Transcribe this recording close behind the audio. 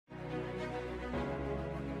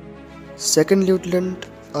Second Lieutenant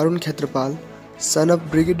Arun Khetrapal, son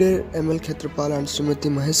of Brigadier M.L. Khetrapal and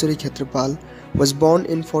Srimati Maheshwari Khetrapal, was born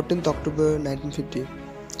in 14th October 1950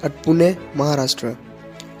 at Pune, Maharashtra.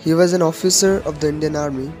 He was an officer of the Indian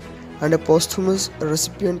Army and a posthumous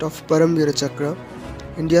recipient of Param Veer Chakra,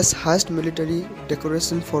 India's highest military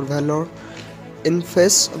decoration for valor in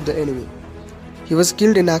face of the enemy. He was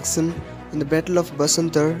killed in action in the Battle of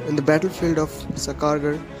Basantar in the battlefield of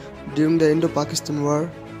Sakargarh during the Indo-Pakistan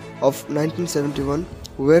War of 1971,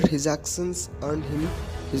 where his actions earned him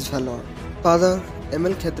his valor. Father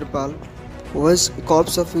M.L. Khetrapal was a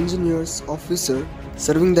Corps of Engineers officer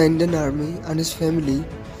serving the Indian Army, and his family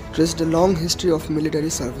traced a long history of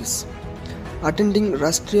military service. Attending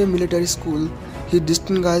Rashtriya Military School, he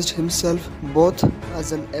distinguished himself both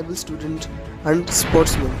as an able student and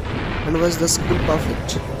sportsman and was the school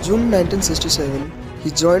prefect. June 1967,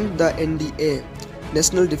 he joined the NDA,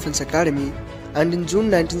 National Defence Academy, and in June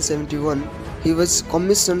 1971, he was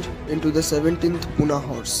commissioned into the 17th Pune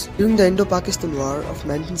Horse. During the Indo-Pakistan War of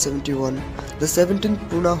 1971, the 17th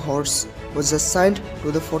Pune Horse was assigned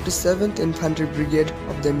to the 47th Infantry Brigade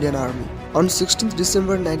of the Indian Army. On 16th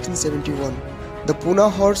December 1971, the Pune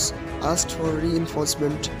Horse asked for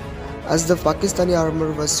reinforcement as the Pakistani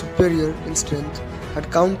armour was superior in strength, had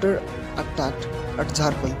counter-attacked at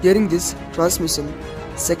Jharpal. Hearing this transmission,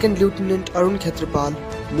 2nd Lieutenant Arun Khetrapal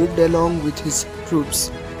moved along with his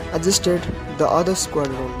troops, adjusted the other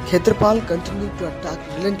squadron. Khetrapal continued to attack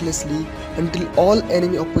relentlessly until all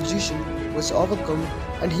enemy opposition was overcome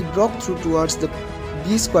and he broke through towards the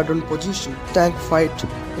B squadron position. Tank fight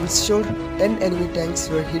ensured 10 enemy tanks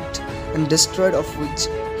were hit and destroyed, of which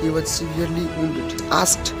he was severely wounded.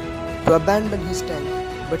 Asked to abandon his tank,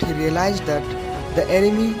 but he realized that the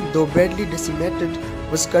enemy, though badly decimated,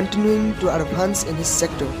 was continuing to advance in his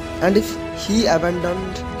sector, and if he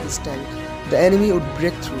abandoned his tank, the enemy would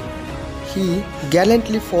break through. He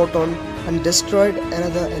gallantly fought on and destroyed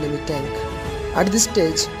another enemy tank. At this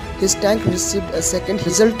stage, his tank received a second,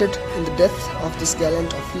 resulted in the death of this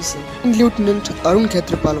gallant officer. Lieutenant Arun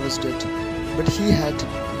Khetrapal was dead, but he had,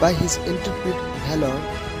 by his intrepid valor,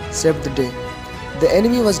 saved the day. The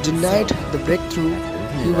enemy was denied the breakthrough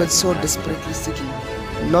he was so desperately seeking.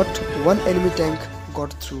 Not one enemy tank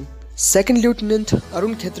got through. 2nd Lieutenant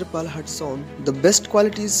Arun Khetrapal had shown the best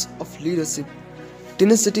qualities of leadership,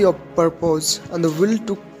 tenacity of purpose, and the will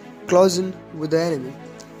to close in with the enemy.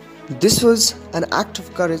 This was an act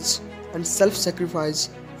of courage and self-sacrifice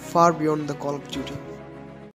far beyond the call of duty.